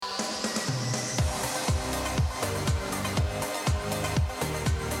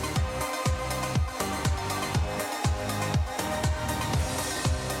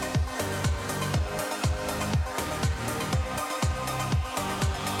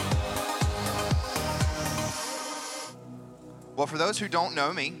Well, for those who don't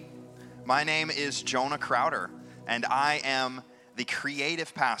know me, my name is Jonah Crowder, and I am the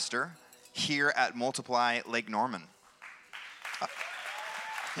creative pastor here at Multiply Lake Norman.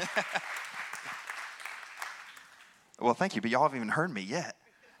 Well, thank you, but y'all haven't even heard me yet.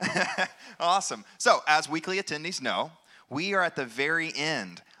 Awesome. So, as weekly attendees know, we are at the very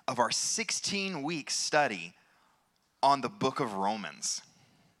end of our 16-week study on the book of Romans.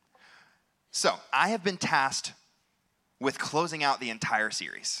 So, I have been tasked with closing out the entire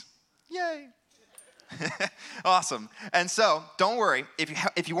series. Yay. Awesome. And so, don't worry,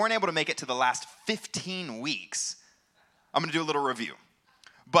 if you weren't able to make it to the last 15 weeks, I'm going to do a little review.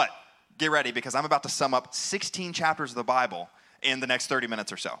 But get ready, because I'm about to sum up 16 chapters of the Bible in the next 30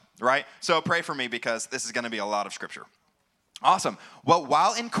 minutes or so, right? So pray for me, because this is going to be a lot of scripture. Awesome. Well,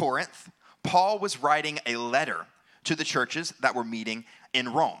 while in Corinth, Paul was writing a letter to the churches that were meeting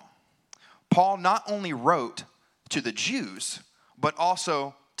in Rome. Paul not only wrote to the Jews, but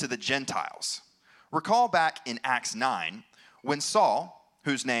also to the Gentiles. Recall back in Acts 9, when Saul,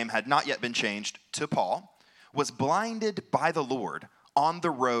 whose name had not yet been changed to Paul, was blinded by the Lord on the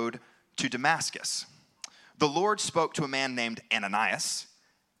road to Damascus. The Lord spoke to a man named Ananias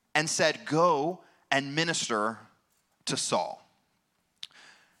and said, "Go and minister to Saul."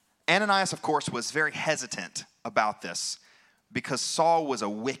 Ananias, of course, was very hesitant about this because Saul was a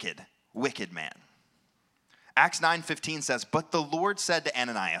wicked, wicked man. Acts 9:15 says, "But the Lord said to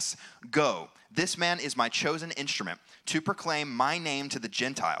Ananias, 'Go, this man is my chosen instrument to proclaim my name to the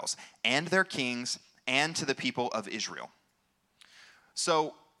Gentiles and their kings and to the people of Israel.'"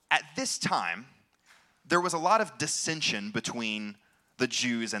 So at this time, there was a lot of dissension between the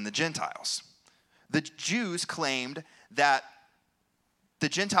Jews and the Gentiles. The Jews claimed that the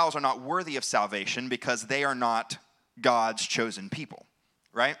Gentiles are not worthy of salvation because they are not God's chosen people,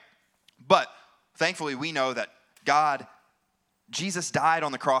 right? But thankfully, we know that Jesus died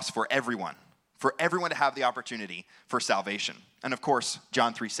on the cross for everyone to have the opportunity for salvation. And of course,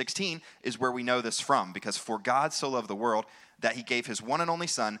 John 3:16 is where we know this from, because for God so loved the world that he gave his one and only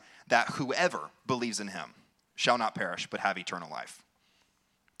Son, that whoever believes in him shall not perish but have eternal life.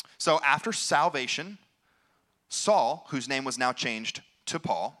 So after salvation, Saul, whose name was now changed to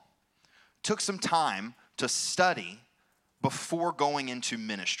Paul, took some time to study before going into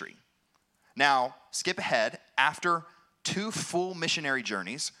ministry. Now, skip ahead. After 2 full missionary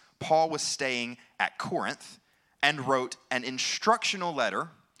journeys, Paul was staying at Corinth and wrote an instructional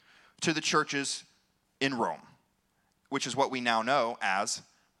letter to the churches in Rome, which is what we now know as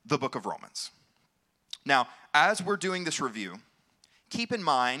the book of Romans. Now, as we're doing this review, keep in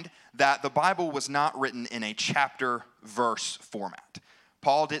mind that the Bible was not written in a chapter-verse format.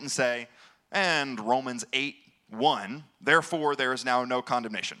 Paul didn't say, "And Romans 8:1, therefore there is now no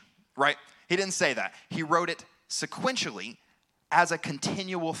condemnation," right? He didn't say that. He wrote it sequentially as a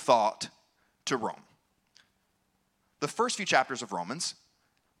continual thought to Rome. The first few chapters of Romans,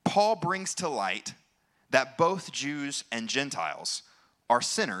 Paul brings to light that both Jews and Gentiles are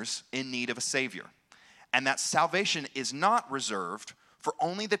sinners in need of a Savior, and that salvation is not reserved for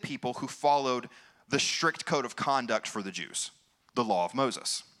only the people who followed the strict code of conduct for the Jews, the law of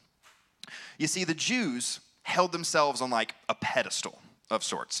Moses. You see, the Jews held themselves on like a pedestal of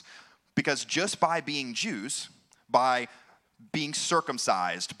sorts, because just by being Jews, by being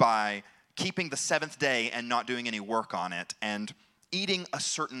circumcised, by keeping the seventh day and not doing any work on it, and eating a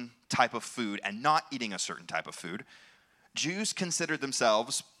certain type of food and not eating a certain type of food, Jews considered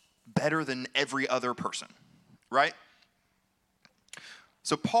themselves better than every other person, right?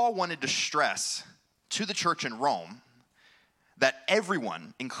 So Paul wanted to stress to the church in Rome that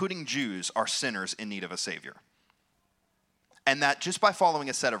everyone, including Jews, are sinners in need of a Savior. And that just by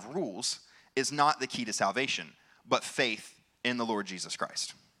following a set of rules is not the key to salvation, but faith in the Lord Jesus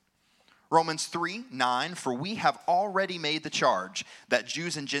Christ. Romans 3:9, "For we have already made the charge that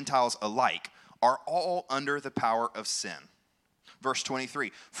Jews and Gentiles alike are all under the power of sin." Verse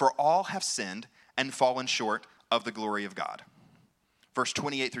 23, "For all have sinned and fallen short of the glory of God." Verse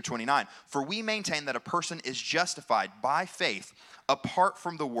 28 through 29, "For we maintain that a person is justified by faith apart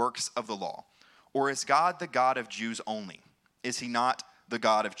from the works of the law. Or is God the God of Jews only? Is he not the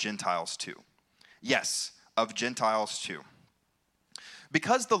God of Gentiles too? Yes, of Gentiles too.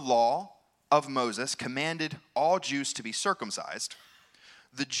 Because the law of Moses commanded all Jews to be circumcised,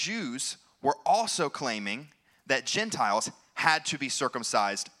 the Jews were also claiming that Gentiles had to be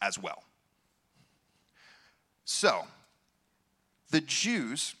circumcised as well. So, the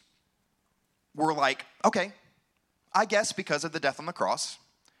Jews were like, okay, I guess because of the death on the cross,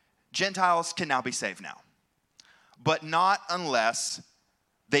 Gentiles can now be saved now. But not unless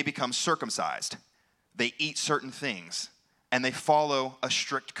they become circumcised. They eat certain things. and they follow a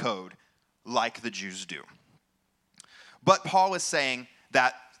strict code like the Jews do. But Paul is saying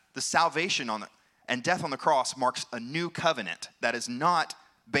that the salvation and death on the cross marks a new covenant that is not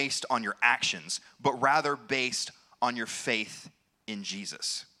based on your actions, but rather based on your faith in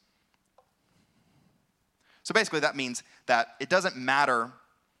Jesus. So basically that means that it doesn't matter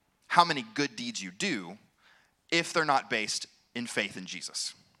how many good deeds you do if they're not based in faith in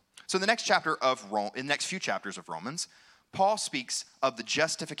Jesus. So in the next few chapters of Romans, Paul speaks of the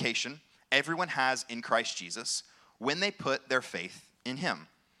justification everyone has in Christ Jesus when they put their faith in him.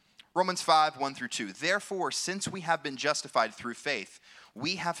 Romans 5, 1 through 2. Therefore, since we have been justified through faith,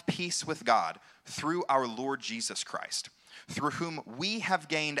 we have peace with God through our Lord Jesus Christ, through whom we have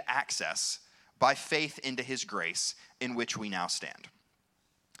gained access by faith into his grace in which we now stand.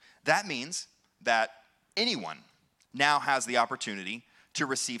 That means that anyone now has the opportunity to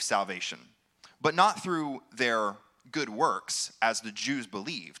receive salvation, but not through their good works as the Jews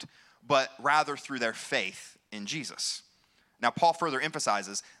believed, but rather through their faith in Jesus. Now, Paul further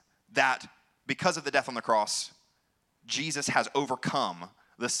emphasizes that because of the death on the cross, Jesus has overcome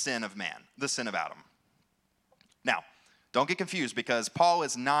the sin of man, the sin of Adam. Now, don't get confused, because Paul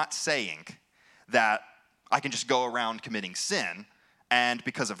is not saying that I can just go around committing sin, and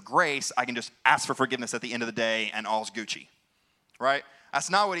because of grace, I can just ask for forgiveness at the end of the day and all's Gucci, right? That's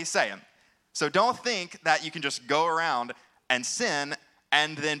not what he's saying. So don't think that you can just go around and sin,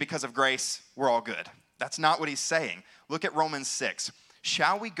 and then because of grace, we're all good. That's not what he's saying. Look at Romans 6.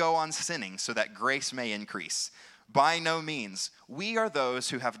 Shall we go on sinning so that grace may increase? By no means. We are those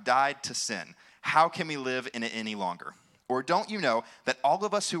who have died to sin. How can we live in it any longer? Or don't you know that all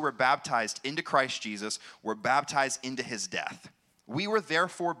of us who were baptized into Christ Jesus were baptized into his death? We were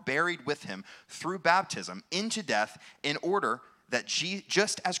therefore buried with him through baptism into death, in order that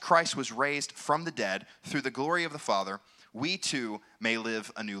just as Christ was raised from the dead through the glory of the Father, we too may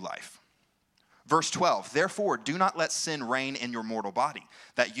live a new life. Verse 12, therefore do not let sin reign in your mortal body,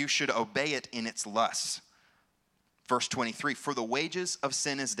 that you should obey it in its lusts. Verse 23, for the wages of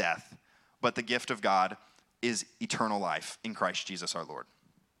sin is death, but the gift of God is eternal life in Christ Jesus our Lord.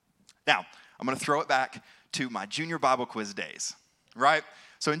 Now, I'm going to throw it back to my junior Bible quiz days, right?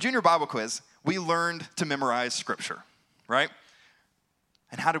 So in junior Bible quiz, we learned to memorize scripture, right?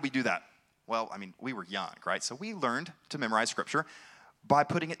 And how did we do that? Well, I mean, we were young, right? So we learned to memorize scripture by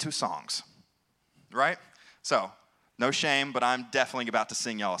putting it to songs, right? So, no shame, but I'm definitely about to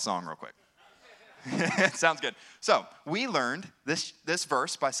sing y'all a song real quick. Sounds good. So, we learned this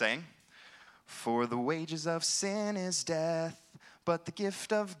verse by saying, for the wages of sin is death, but the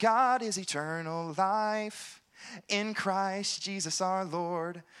gift of God is eternal life in Christ Jesus our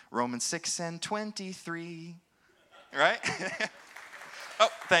Lord. Romans 6 and 23. Right? Oh,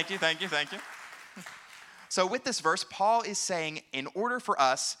 thank you. So with this verse, Paul is saying, in order for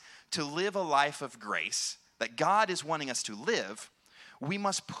us to live a life of grace that God is wanting us to live, we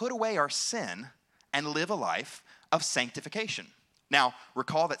must put away our sin and live a life of sanctification. Now,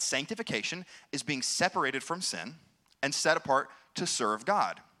 recall that sanctification is being separated from sin and set apart to serve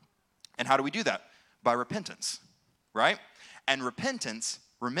God. And how do we do that? By repentance, right? And repentance,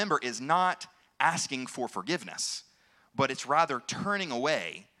 remember, is not asking for forgiveness, but it's rather turning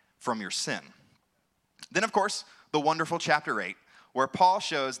away from your sin. Then, of course, the wonderful chapter 8, where Paul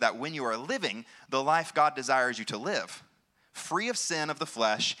shows that when you are living the life God desires you to live, free of sin of the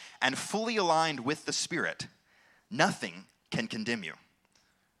flesh and fully aligned with the Spirit, nothing can condemn you.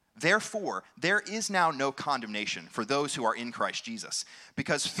 Therefore, there is now no condemnation for those who are in Christ Jesus,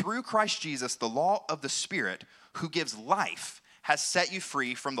 because through Christ Jesus, the law of the Spirit who gives life has set you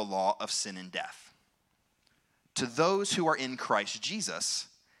free from the law of sin and death. To those who are in Christ Jesus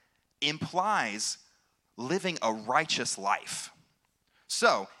implies living a righteous life.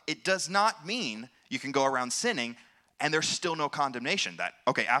 So, it does not mean you can go around sinning and there's still no condemnation. That,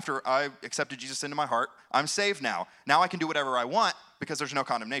 okay, after I accepted Jesus into my heart, I'm saved now. Now I can do whatever I want because there's no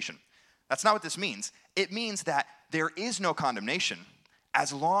condemnation. That's not what this means. It means that there is no condemnation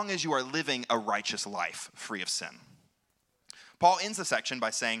as long as you are living a righteous life free of sin. Paul ends the section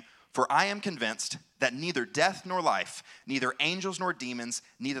by saying, for I am convinced that neither death nor life, neither angels nor demons,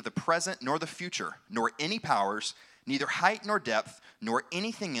 neither the present nor the future, nor any powers, neither height nor depth, nor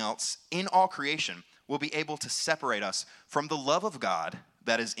anything else in all creation will be able to separate us from the love of God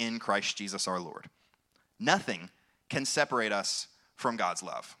that is in Christ Jesus our Lord. Nothing can separate us from God's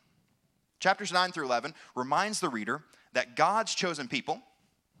love. Chapters 9 through 11 reminds the reader that God's chosen people,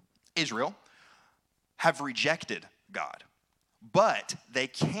 Israel, have rejected God, but they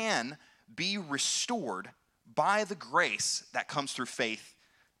can be restored by the grace that comes through faith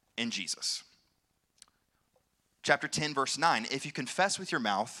in Jesus. Chapter 10, verse 9, if you confess with your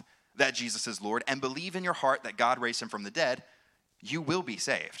mouth that Jesus is Lord and believe in your heart that God raised him from the dead, you will be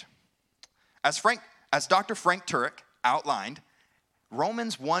saved. As Dr. Frank Turek outlined,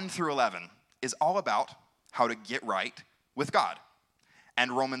 Romans 1 through 11 is all about how to get right with God.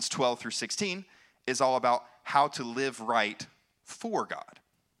 And Romans 12 through 16 is all about how to live right for God.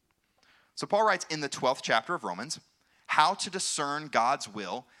 So Paul writes in the 12th chapter of Romans, how to discern God's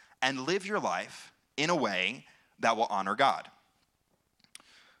will and live your life in a way that will honor God.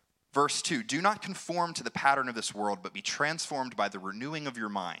 Verse 2, do not conform to the pattern of this world, but be transformed by the renewing of your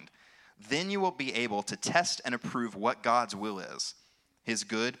mind. Then you will be able to test and approve what God's will is, his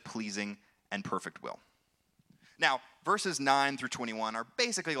good, pleasing, and perfect will. Now, verses 9 through 21 are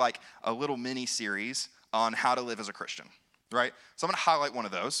basically like a little mini-series on how to live as a Christian, right? So I'm going to highlight one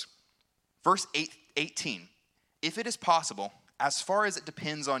of those. Verse 18, if it is possible, as far as it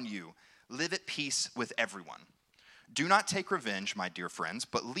depends on you, live at peace with everyone. Do not take revenge, my dear friends,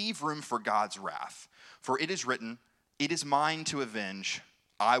 but leave room for God's wrath. For it is written, it is mine to avenge,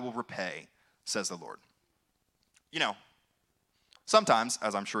 I will repay, says the Lord. You know, sometimes,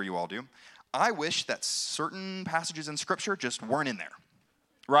 as I'm sure you all do, I wish that certain passages in Scripture just weren't in there,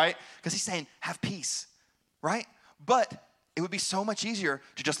 right? Because he's saying, have peace, right? But it would be so much easier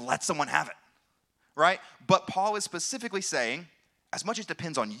to just let someone have it, right? But Paul is specifically saying, as much as it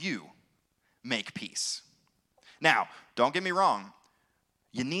depends on you, make peace. Now, don't get me wrong.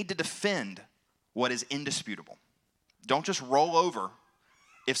 You need to defend what is indisputable. Don't just roll over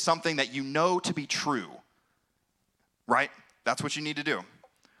if something that you know to be true, right? That's what you need to do,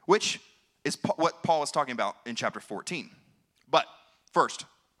 which is what Paul is talking about in chapter 14. But first,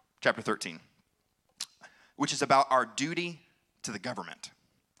 chapter 13, which is about our duty to the government.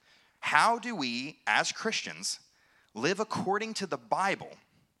 How do we, as Christians, live according to the Bible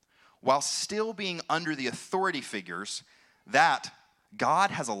while still being under the authority figures that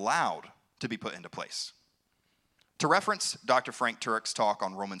God has allowed to be put into place? To reference Dr. Frank Turek's talk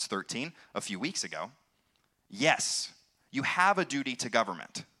on Romans 13 a few weeks ago, yes, you have a duty to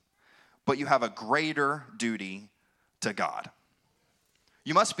government, but you have a greater duty to God.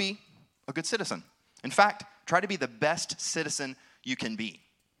 You must be a good citizen. In fact, try to be the best citizen you can be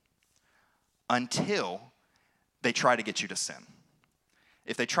until they try to get you to sin.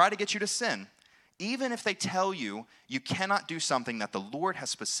 If they try to get you to sin, even if they tell you you cannot do something that the Lord has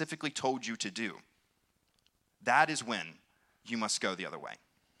specifically told you to do, that is when you must go the other way.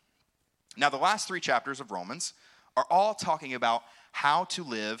 Now, the last 3 chapters of Romans are all talking about how to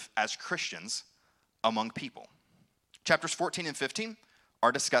live as Christians among people. Chapters 14 and 15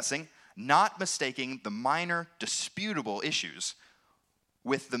 are discussing not mistaking the minor disputable issues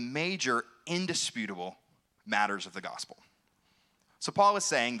with the major indisputable matters of the gospel. So Paul is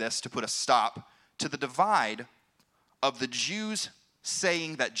saying this to put a stop to the divide of the Jews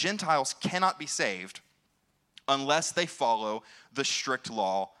saying that Gentiles cannot be saved unless they follow the strict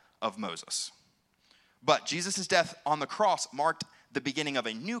law of Moses. But Jesus' death on the cross marked the beginning of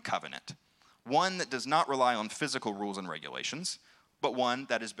a new covenant, one that does not rely on physical rules and regulations, but one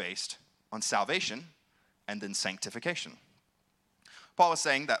that is based on salvation and then sanctification. Paul is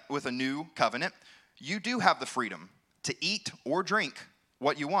saying that with a new covenant, you do have the freedom to eat or drink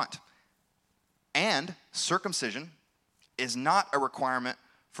what you want. And circumcision is not a requirement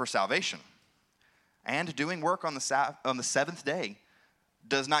for salvation. And doing work on the 7th day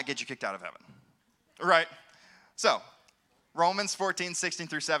does not get you kicked out of heaven. Right? So, Romans 14, 16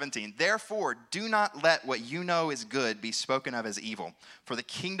 through 17. Therefore, do not let what you know is good be spoken of as evil. For the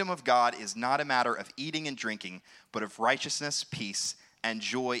kingdom of God is not a matter of eating and drinking, but of righteousness, peace, and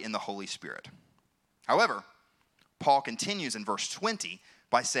joy in the Holy Spirit. However, Paul continues in verse 20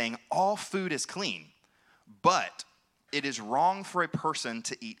 by saying, all food is clean, but it is wrong for a person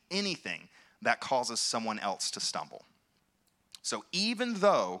to eat anything that causes someone else to stumble. So even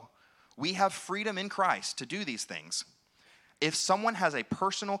though we have freedom in Christ to do these things, if someone has a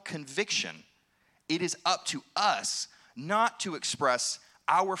personal conviction, it is up to us not to express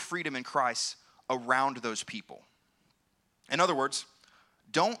our freedom in Christ around those people. In other words,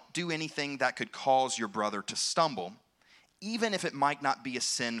 don't do anything that could cause your brother to stumble, even if it might not be a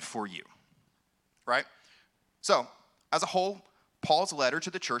sin for you, right? So, as a whole, Paul's letter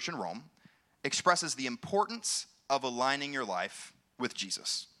to the church in Rome expresses the importance of aligning your life with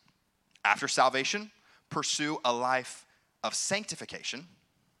Jesus. After salvation, pursue a life of sanctification.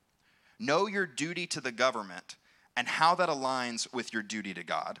 Know your duty to the government and how that aligns with your duty to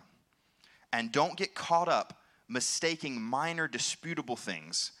God. And don't get caught up mistaking minor disputable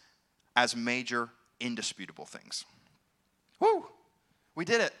things as major indisputable things. Woo! We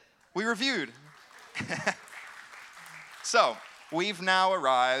did it. We reviewed. So, we've now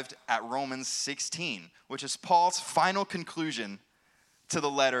arrived at Romans 16, which is Paul's final conclusion to the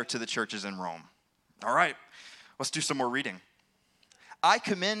letter to the churches in Rome. All right, let's do some more reading. I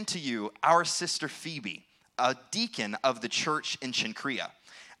commend to you our sister Phoebe, a deacon of the church in Cenchrea.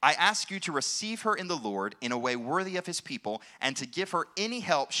 I ask you to receive her in the Lord in a way worthy of his people and to give her any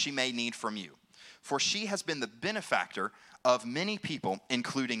help she may need from you. For she has been the benefactor of many people,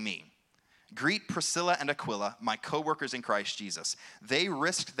 including me. Greet Priscilla and Aquila, my co-workers in Christ Jesus. They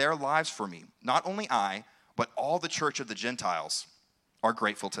risked their lives for me. Not only I, but all the church of the Gentiles are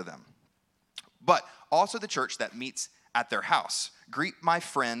grateful to them. But also the church that meets at their house. Greet my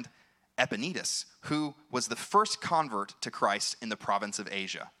friend Epaenetus, who was the first convert to Christ in the province of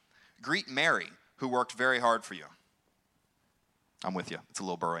Asia. Greet Mary, who worked very hard for you. I'm with you. It's a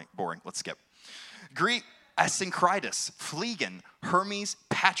little boring. Let's skip. Greet Asyncritus, Phlegon, Hermes,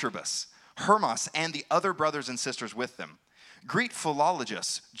 Patrobas, Hermas, and the other brothers and sisters with them. Greet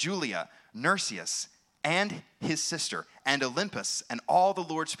Philologus, Julia, Nersius, and his sister, and Olympus, and all the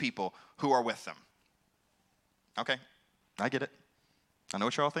Lord's people who are with them. Okay, I get it. I know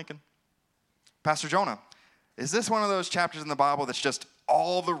what you're all thinking. Pastor Jonah, is this one of those chapters in the Bible that's just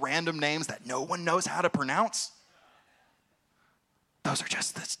all the random names that no one knows how to pronounce? Those are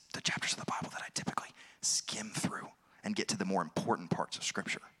just the chapters of the Bible that I typically skim through and get to the more important parts of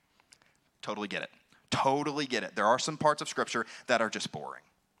Scripture. Totally get it. Totally get it. There are some parts of Scripture that are just boring.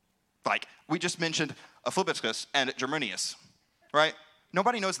 Like, we just mentioned Philippians and Germanius, right?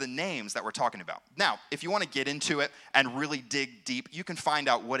 Nobody knows the names that we're talking about. Now, if you want to get into it and really dig deep, you can find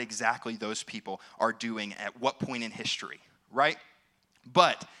out what exactly those people are doing at what point in history, right?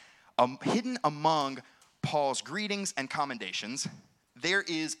 But hidden among Paul's greetings and commendations, there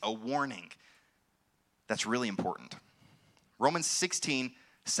is a warning that's really important. Romans 16,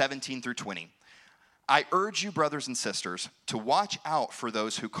 17 through 20. I urge you, brothers and sisters, to watch out for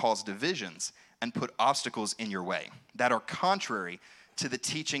those who cause divisions and put obstacles in your way that are contrary to the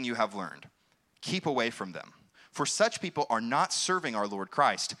teaching you have learned. Keep away from them. For such people are not serving our Lord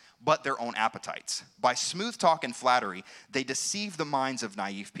Christ, but their own appetites. By smooth talk and flattery, they deceive the minds of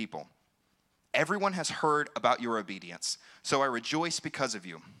naive people. Everyone has heard about your obedience, so I rejoice because of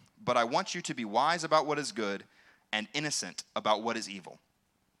you. But I want you to be wise about what is good and innocent about what is evil.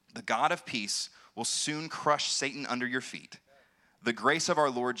 The God of peace will soon crush Satan under your feet. The grace of our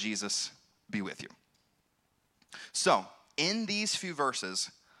Lord Jesus be with you. So, in these few verses,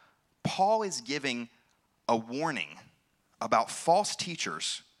 Paul is giving a warning about false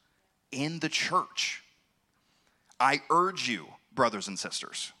teachers in the church. I urge you, brothers and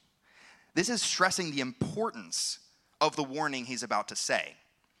sisters. This is stressing the importance of the warning he's about to say.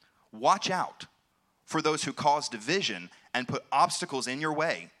 Watch out for those who cause division and put obstacles in your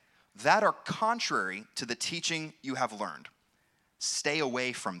way that are contrary to the teaching you have learned. Stay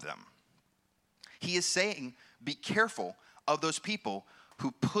away from them. He is saying, be careful of those people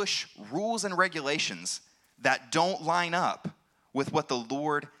who push rules and regulations that don't line up with what the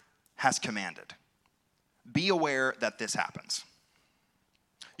Lord has commanded. Be aware that this happens.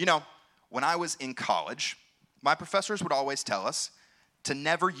 You know, when I was in college, my professors would always tell us to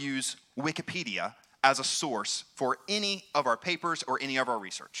never use Wikipedia as a source for any of our papers or any of our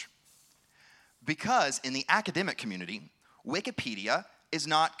research. Because in the academic community, Wikipedia is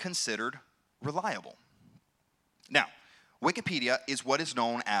not considered reliable. Now, Wikipedia is what is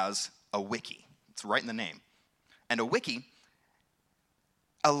known as a wiki. It's right in the name. And a wiki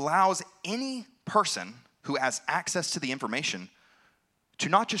allows any person who has access to the information to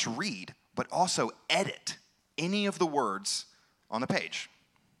not just read, but also edit any of the words on the page.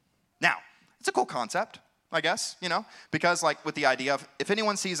 Now, it's a cool concept, I guess, because like with the idea of if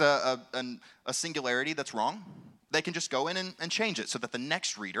anyone sees a singularity that's wrong, they can just go in and change it so that the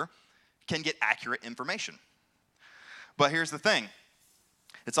next reader can get accurate information. But here's the thing.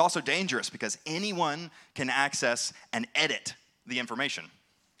 It's also dangerous because anyone can access and edit the information.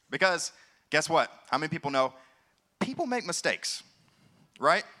 Because guess what? How many people know people make mistakes,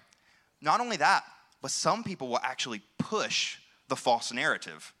 right? Not only that, but some people will actually push the false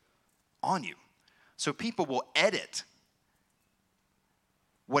narrative on you. So people will edit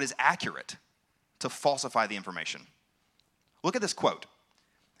what is accurate to falsify the information. Look at this quote.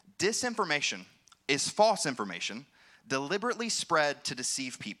 Disinformation is false information deliberately spread to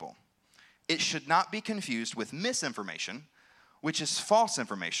deceive people. It should not be confused with misinformation, which is false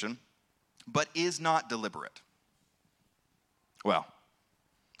information, but is not deliberate. Well,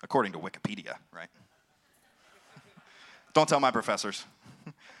 according to Wikipedia, right? Don't tell my professors.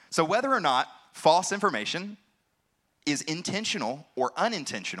 So whether or not false information is intentional or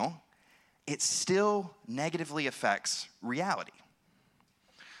unintentional, it still negatively affects reality.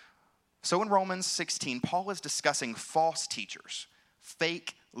 So in Romans 16, Paul is discussing false teachers,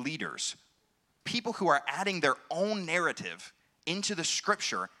 fake leaders, people who are adding their own narrative into the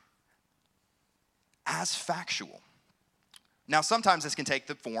scripture as factual. Now, sometimes this can take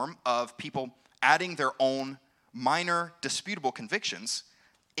the form of people adding their own minor disputable convictions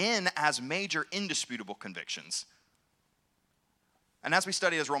in as major indisputable convictions. And as we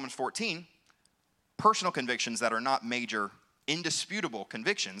study as Romans 14, personal convictions that are not major indisputable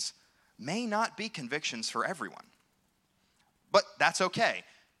convictions may not be convictions for everyone. But that's okay.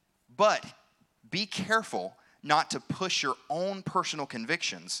 But be careful not to push your own personal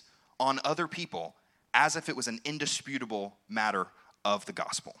convictions on other people as if it was an indisputable matter of the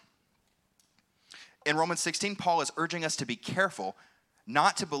gospel. In Romans 16, Paul is urging us to be careful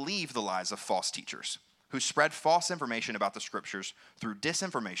not to believe the lies of false teachers who spread false information about the scriptures through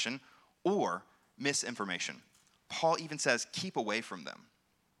disinformation or misinformation. Paul even says, keep away from them.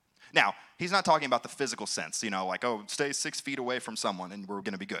 Now, he's not talking about the physical sense, like, oh, stay 6 feet away from someone and we're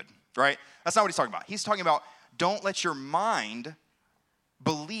going to be good, right? That's not what he's talking about. He's talking about don't let your mind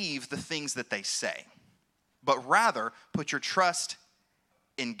believe the things that they say, but rather put your trust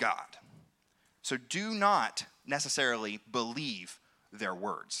in God. So do not necessarily believe their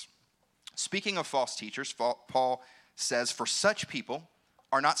words. Speaking of false teachers, Paul says, for such people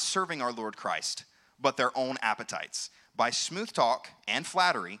are not serving our Lord Christ, but their own appetites. By smooth talk and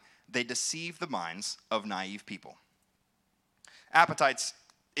flattery, they deceive the minds of naive people. Appetites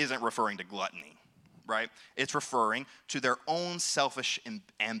isn't referring to gluttony, right? It's referring to their own selfish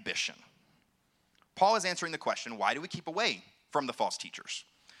ambition. Paul is answering the question, why do we keep away from the false teachers?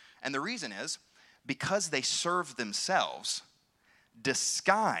 And the reason is because they serve themselves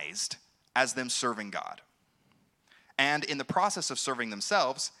disguised as them serving God. And in the process of serving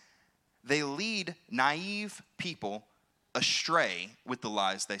themselves, they lead naive people astray with the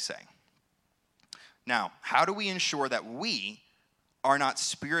lies they say. Now, how do we ensure that we are not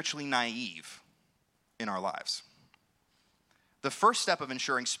spiritually naive in our lives? The first step of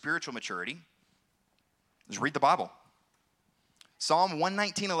ensuring spiritual maturity is read the Bible. Psalm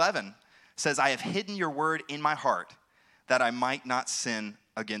 119:11 says, I have hidden your word in my heart that I might not sin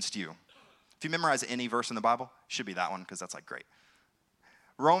against you. If you memorize any verse in the Bible, it should be that one because that's great.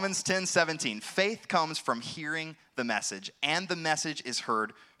 Romans 10:17, faith comes from hearing the message, and the message is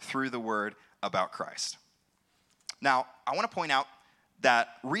heard through the word about Christ. Now, I want to point out that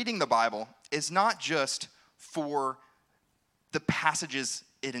reading the Bible is not just for the passages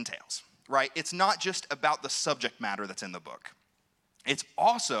it entails, right? It's not just about the subject matter that's in the book. It's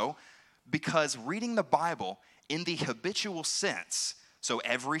also because reading the Bible in the habitual sense, so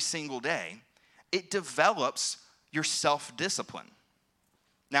every single day, it develops your self-discipline.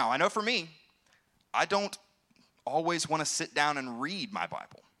 Now, I know for me, I don't always want to sit down and read my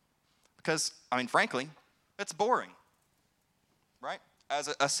Bible because, frankly, it's boring, right? As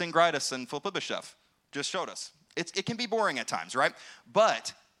a Singritis and Philippibushev just showed us. It can be boring at times, right?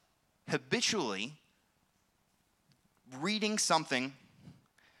 But habitually reading something,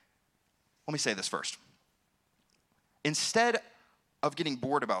 let me say this first. Instead of getting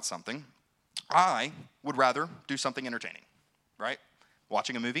bored about something, I would rather do something entertaining, right?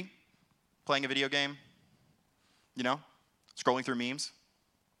 Watching a movie, playing a video game, scrolling through memes.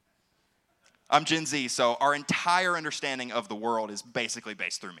 I'm Gen Z, so our entire understanding of the world is basically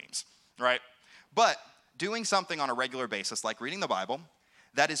based through memes, right? But doing something on a regular basis, like reading the Bible,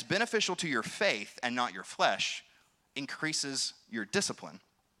 that is beneficial to your faith and not your flesh, increases your discipline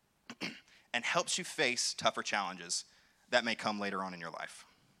and helps you face tougher challenges that may come later on in your life.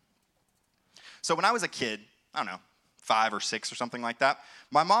 So when I was a kid, 5 or 6 or something like that,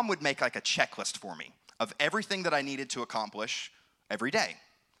 my mom would make a checklist for me of everything that I needed to accomplish every day.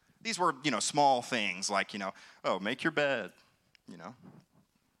 These were, small things like, make your bed,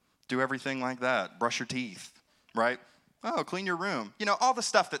 do everything like that, brush your teeth, right? Oh, clean your room, all the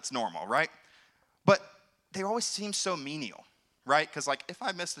stuff that's normal, right? But they always seem so menial, right? Because if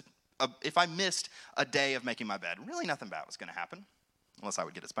I missed a day of making my bed, really nothing bad was going to happen, unless I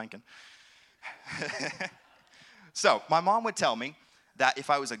would get a spanking. So my mom would tell me that if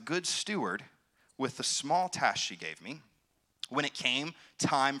I was a good steward with the small tasks she gave me, when it came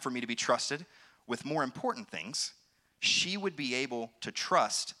time for me to be trusted with more important things, she would be able to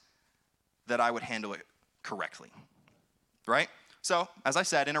trust that I would handle it correctly, right? So, as I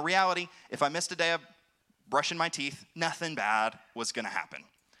said, in a reality, if I missed a day of brushing my teeth, nothing bad was going to happen.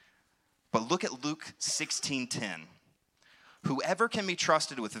 But look at Luke 16:10. Whoever can be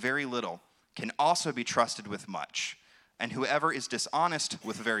trusted with very little can also be trusted with much, and whoever is dishonest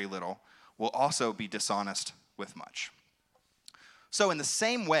with very little will also be dishonest with much. So in the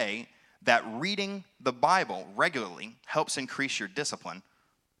same way that reading the Bible regularly helps increase your discipline,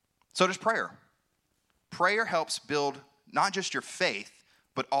 so does prayer. Prayer helps build not just your faith,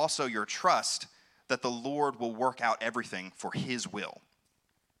 but also your trust that the Lord will work out everything for his will.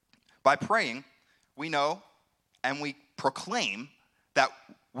 By praying, we know and we proclaim that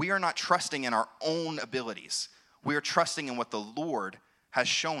we are not trusting in our own abilities. We are trusting in what the Lord has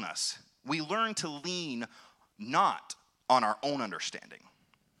shown us. We learn to lean not on our own understanding.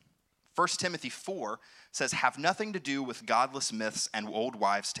 1 Timothy 4 says, have nothing to do with godless myths and old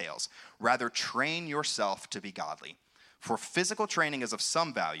wives' tales. Rather, train yourself to be godly. For physical training is of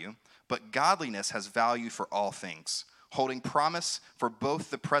some value, but godliness has value for all things, holding promise for both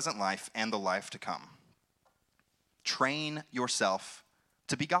the present life and the life to come. Train yourself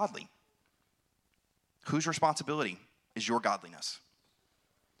to be godly. Whose responsibility is your godliness?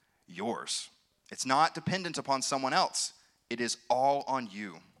 Yours. It's not dependent upon someone else. It is all on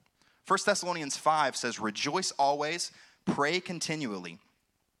you. 1 Thessalonians 5 says, rejoice always, pray continually,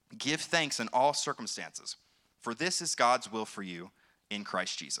 give thanks in all circumstances, for this is God's will for you in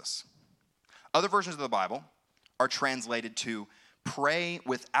Christ Jesus. Other versions of the Bible are translated to pray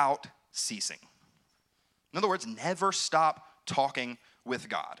without ceasing. In other words, never stop talking with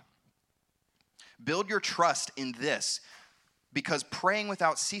God. Build your trust in this, because praying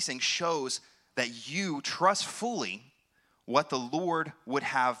without ceasing shows that you trust fully what the Lord would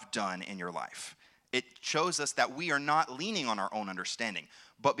have done in your life. It shows us that we are not leaning on our own understanding,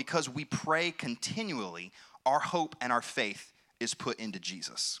 but because we pray continually, our hope and our faith is put into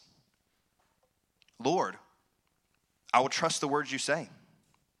Jesus. Lord, I will trust the words you say,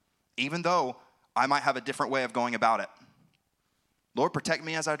 even though I might have a different way of going about it. Lord, protect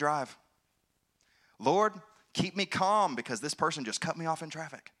me as I drive. Lord, keep me calm because this person just cut me off in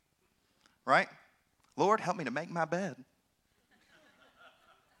traffic, right? Lord, help me to make my bed.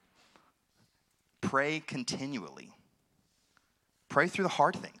 Pray continually. Pray through the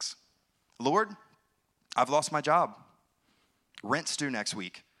hard things. Lord, I've lost my job. Rent's due next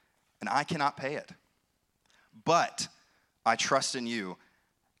week, and I cannot pay it. But I trust in you,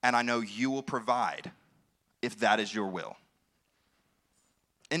 and I know you will provide if that is your will.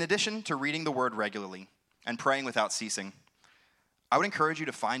 In addition to reading the word regularly and praying without ceasing, I would encourage you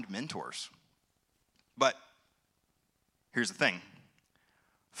to find mentors. But here's the thing.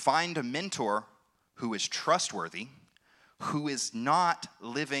 Find a mentor who is trustworthy, who is not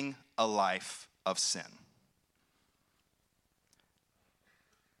living a life of sin.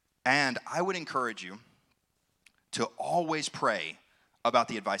 And I would encourage you to always pray about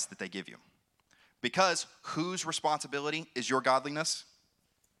the advice that they give you. Because whose responsibility is your godliness?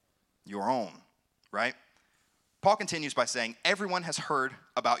 Your own, right? Paul continues by saying, everyone has heard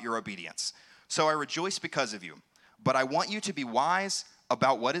about your obedience, so I rejoice because of you. But I want you to be wise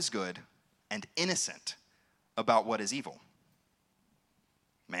about what is good and innocent about what is evil.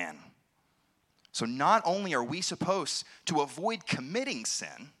 Man. So not only are we supposed to avoid committing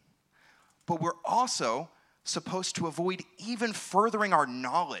sin, but we're also supposed to avoid even furthering our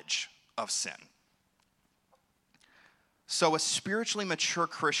knowledge of sin. So a spiritually mature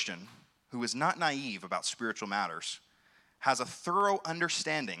Christian who is not naive about spiritual matters has a thorough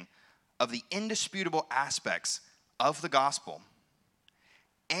understanding of the indisputable aspects of the gospel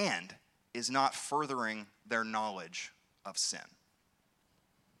and is not furthering their knowledge of sin.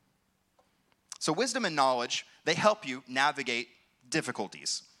 So wisdom and knowledge, they help you navigate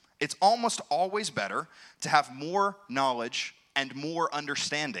difficulties. It's almost always better to have more knowledge and more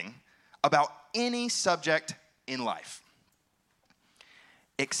understanding about any subject in life,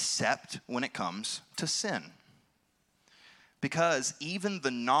 except when it comes to sin. Because even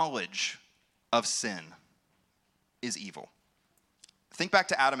the knowledge of sin is evil. Think back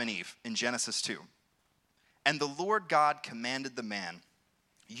to Adam and Eve in Genesis 2. And the Lord God commanded the man,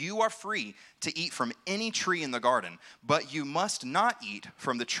 you are free to eat from any tree in the garden, but you must not eat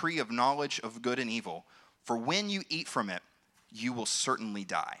from the tree of knowledge of good and evil, for when you eat from it, you will certainly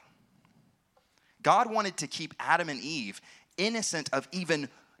die. God wanted to keep Adam and Eve innocent of even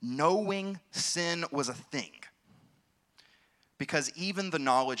knowing sin was a thing, because even the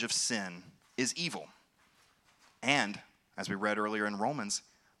knowledge of sin is evil. And, as we read earlier in Romans,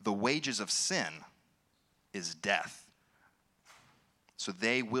 the wages of sin is death. So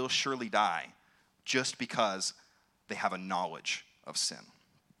they will surely die just because they have a knowledge of sin.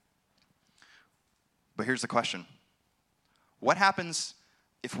 But here's the question. What happens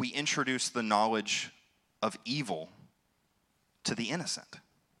if we introduce the knowledge of evil to the innocent?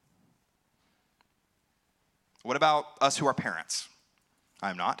 What about us who are parents?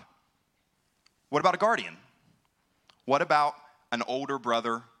 I'm not. What about a guardian? What about an older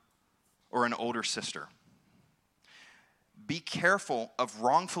brother or an older sister? Be careful of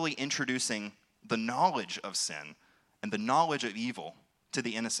wrongfully introducing the knowledge of sin and the knowledge of evil to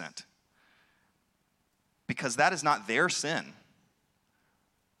the innocent, because that is not their sin,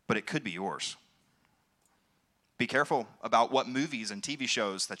 but it could be yours. Be careful about what movies and TV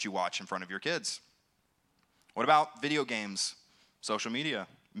shows that you watch in front of your kids. What about video games, social media,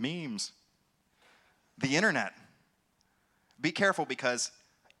 memes, the internet? Be careful, because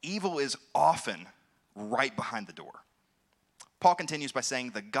evil is often right behind the door. Paul continues by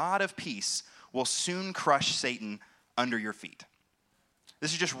saying, the God of peace will soon crush Satan under your feet.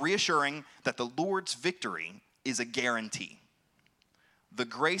 This is just reassuring that the Lord's victory is a guarantee. The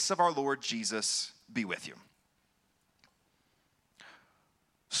grace of our Lord Jesus be with you.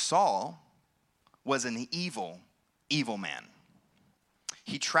 Saul was an evil, evil man.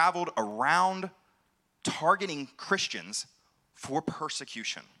 He traveled around targeting Christians for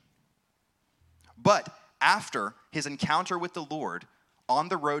persecution. But after his encounter with the Lord on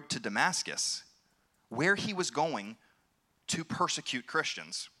the road to Damascus, where he was going to persecute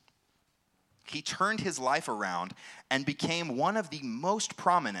Christians, he turned his life around and became one of the most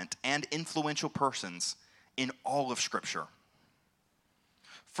prominent and influential persons in all of Scripture.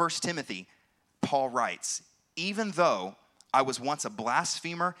 1 Timothy, Paul writes, even though I was once a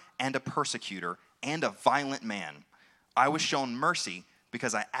blasphemer and a persecutor and a violent man, I was shown mercy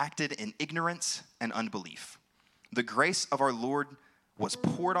because I acted in ignorance and unbelief. The grace of our Lord was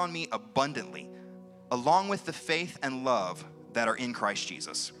poured on me abundantly, along with the faith and love that are in Christ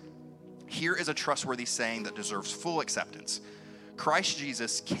Jesus. Here is a trustworthy saying that deserves full acceptance. Christ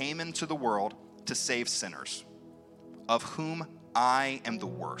Jesus came into the world to save sinners, of whom I am the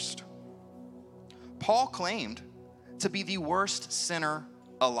worst. Paul claimed to be the worst sinner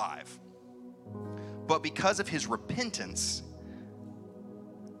alive. But because of his repentance,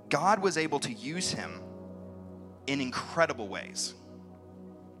 God was able to use him in incredible ways.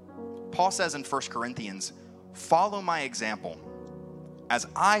 Paul says in 1 Corinthians, follow my example as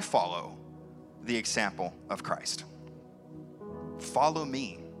I follow the example of Christ. Follow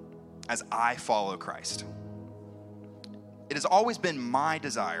me as I follow Christ. It has always been my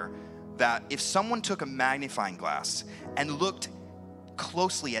desire that if someone took a magnifying glass and looked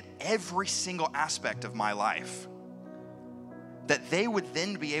closely at every single aspect of my life, that they would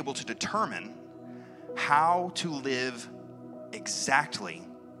then be able to determine how to live exactly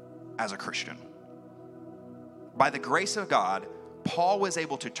as a Christian. By the grace of God, Paul was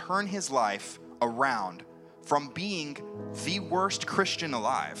able to turn his life around from being the worst Christian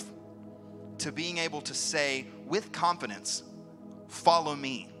alive to being able to say with confidence, follow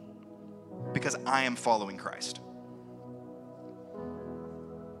me, because I am following Christ.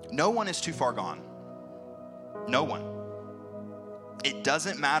 No one is too far gone. No one. It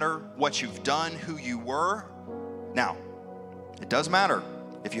doesn't matter what you've done, who you were. Now, it does matter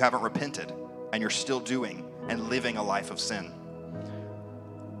if you haven't repented and you're still doing and living a life of sin.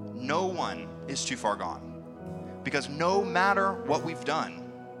 No one is too far gone, because no matter what we've done,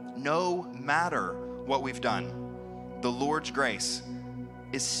 the Lord's grace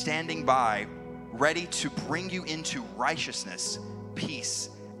is standing by, ready to bring you into righteousness, peace,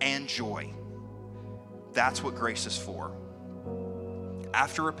 and joy. That's what grace is for.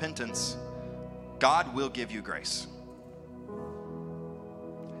 After repentance, God will give you grace.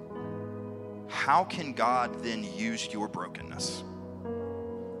 How can God then use your brokenness,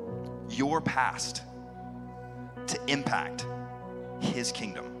 your past, to impact his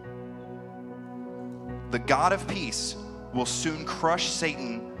kingdom? The God of peace will soon crush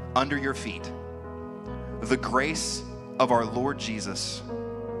Satan under your feet. The grace of our Lord Jesus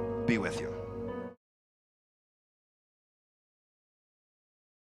be with you.